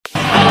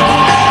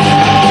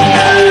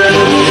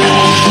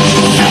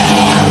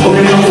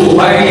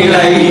tay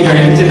lay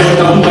hoen trên đôi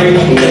tóc mây,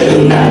 người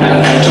thương nàng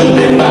đang hát trong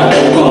đêm mà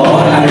đâu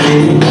có ai.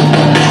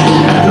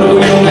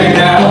 Nỗi yêu ngày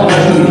nào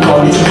vẫn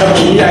còn trong tâm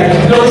trí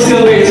anh, lối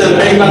xưa bây giờ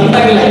đây vắng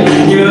tay lại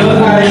vì nhớ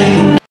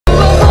anh.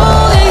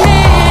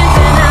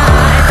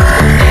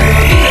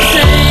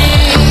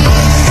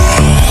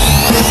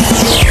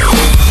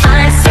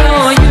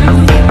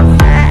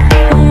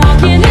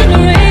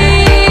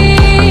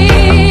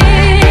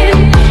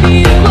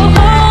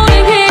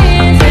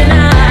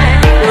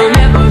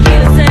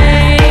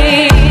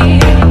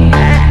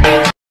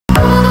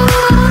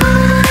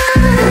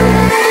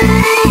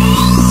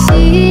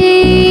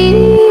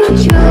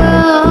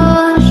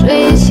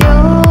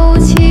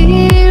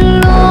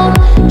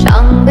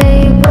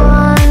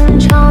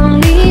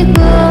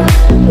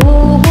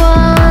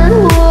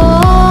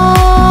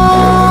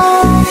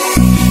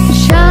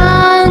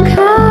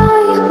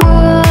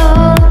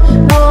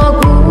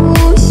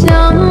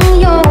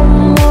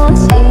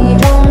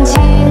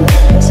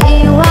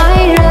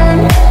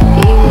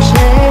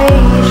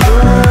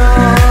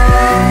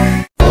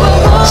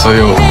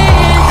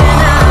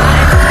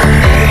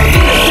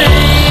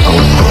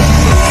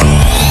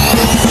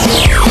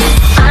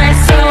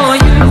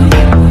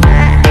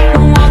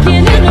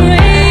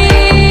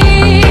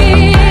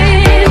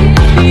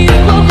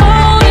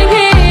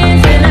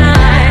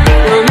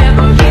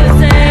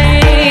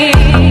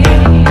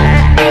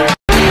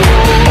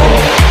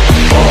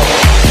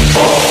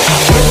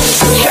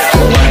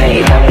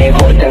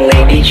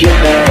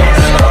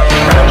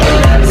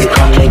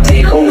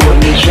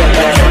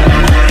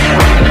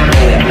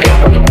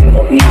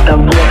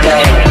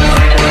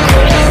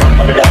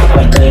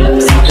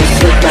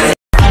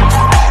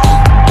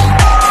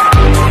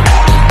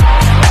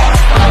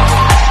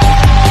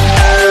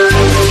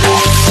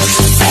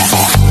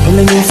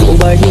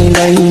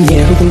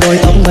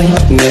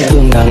 Nghe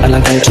thương nàng anh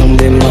lang thang trong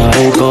đêm mà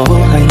đâu có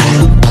hay.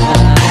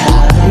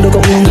 Đâu có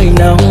yêu ngày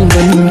nào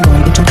vẫn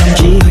còn trong tâm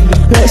trí anh.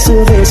 Lẽ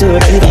xưa về giờ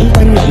đây vẫn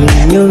quanh lòng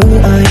nhớ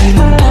anh.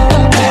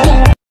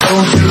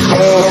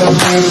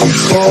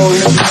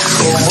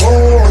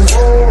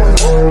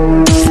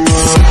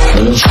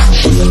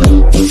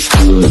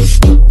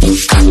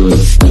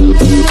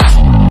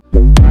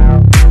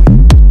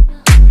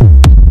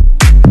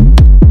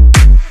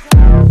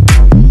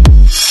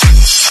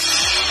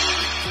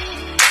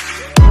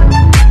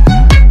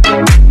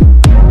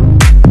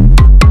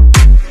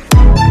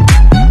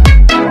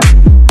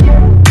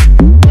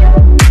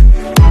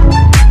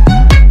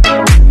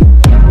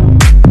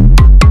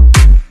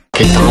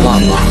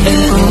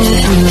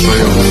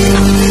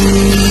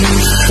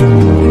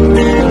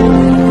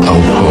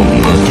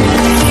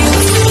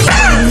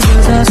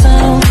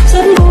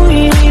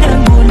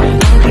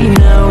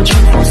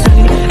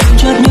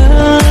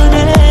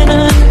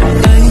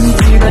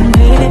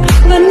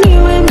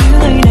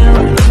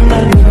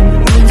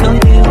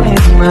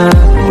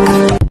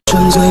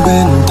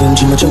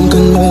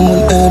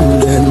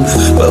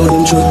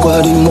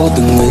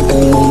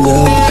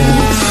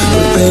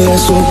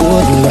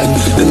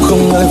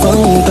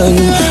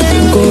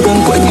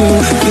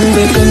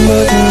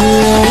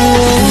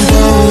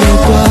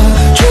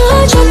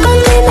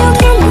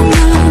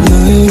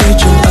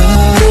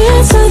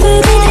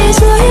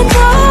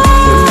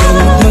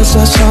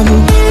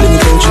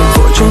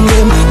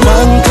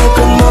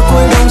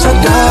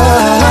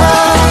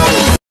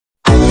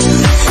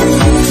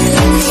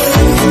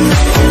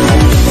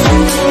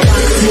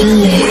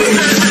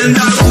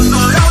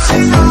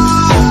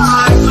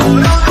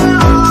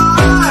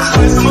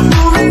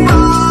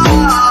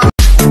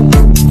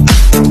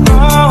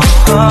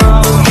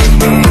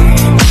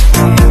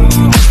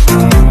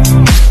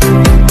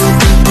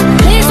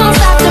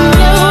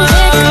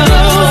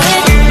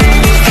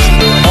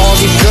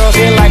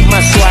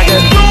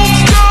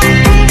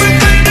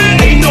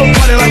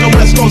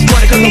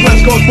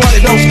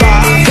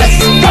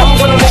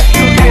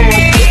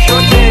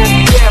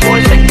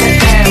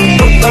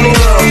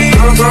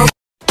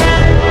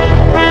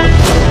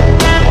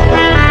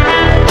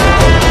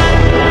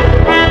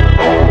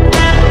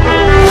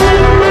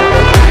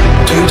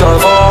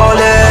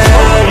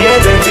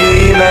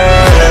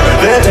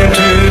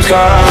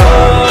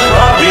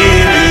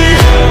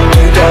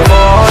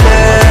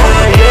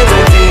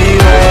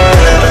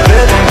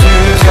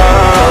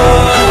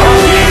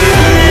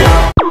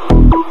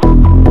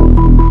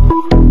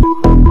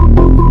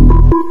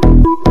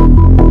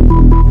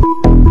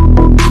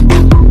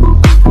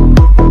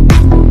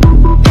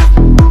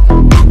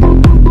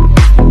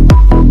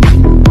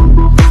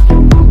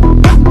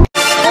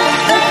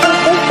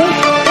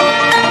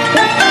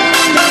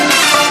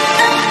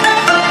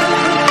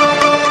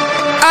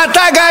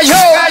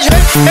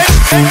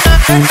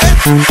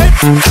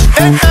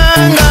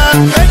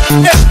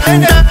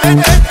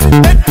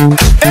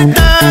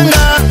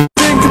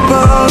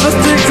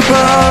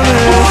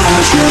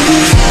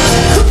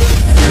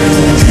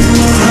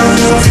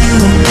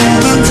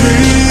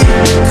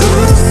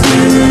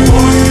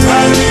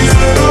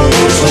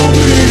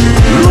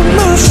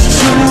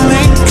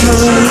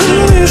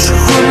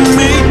 With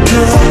me